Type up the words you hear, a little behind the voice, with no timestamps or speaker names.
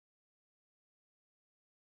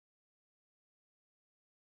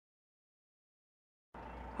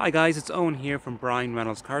Hi guys, it's Eoin here from Brian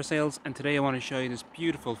Reynolds Car Sales, and today I want to show you this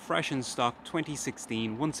beautiful fresh in stock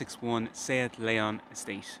 2016 161 Seat Leon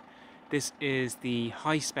Estate. This is the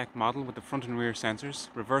high spec model with the front and rear sensors,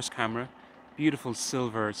 reverse camera, beautiful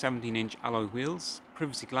silver 17-inch alloy wheels,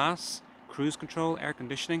 privacy glass, cruise control, air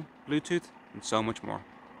conditioning, Bluetooth and so much more.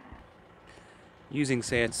 Using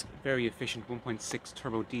Seat's very efficient 1.6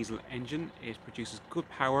 turbo diesel engine, it produces good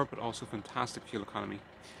power but also fantastic fuel economy.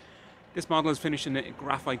 This model is finished in a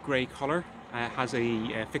graphite grey colour, has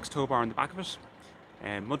a fixed tow bar on the back of it,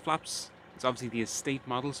 mud flaps. It's obviously the estate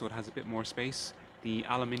model, so it has a bit more space, the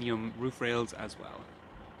aluminium roof rails as well.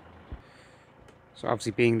 So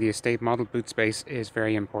obviously being the estate model, boot space is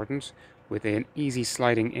very important, with an easy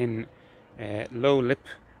sliding in low lip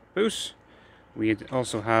boot. We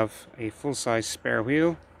also have a full-size spare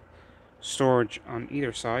wheel, storage on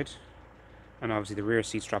either side, and obviously the rear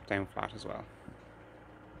seats drop down flat as well.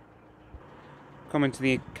 Come into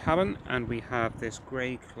the cabin and we have this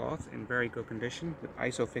grey cloth in very good condition with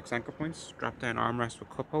ISOFIX anchor points, drop down armrest with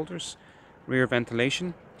cup holders, rear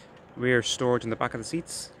ventilation, rear storage in the back of the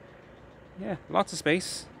seats. Yeah, lots of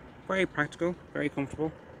space, very practical, very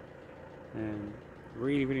comfortable, and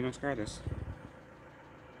really nice car this.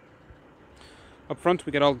 Up front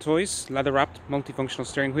we get all the toys, leather wrapped multifunctional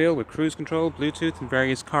steering wheel with cruise control, Bluetooth and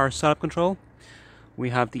various car setup control. We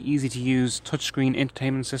have the easy to use touchscreen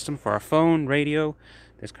entertainment system for our phone, radio.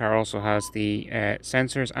 This car also has the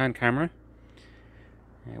sensors and camera.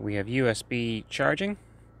 We have USB charging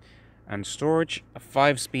and storage, a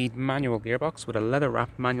 5-speed manual gearbox with a leather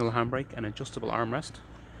wrapped manual handbrake and adjustable armrest.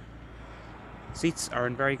 Seats are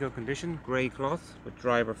in very good condition, grey cloth with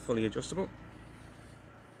driver fully adjustable.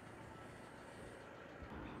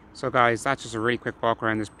 So guys, that's just a really quick walk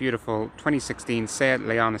around this beautiful 2016 Seat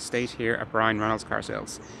Leon Estate here at Brian Reynolds Car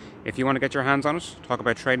Sales. If you want to get your hands on it, talk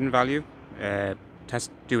about trade-in value,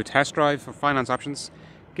 do a test drive for finance options,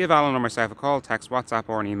 give Alan or myself a call, text, WhatsApp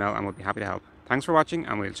or an email and we'll be happy to help. Thanks for watching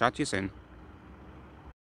and we'll chat to you soon.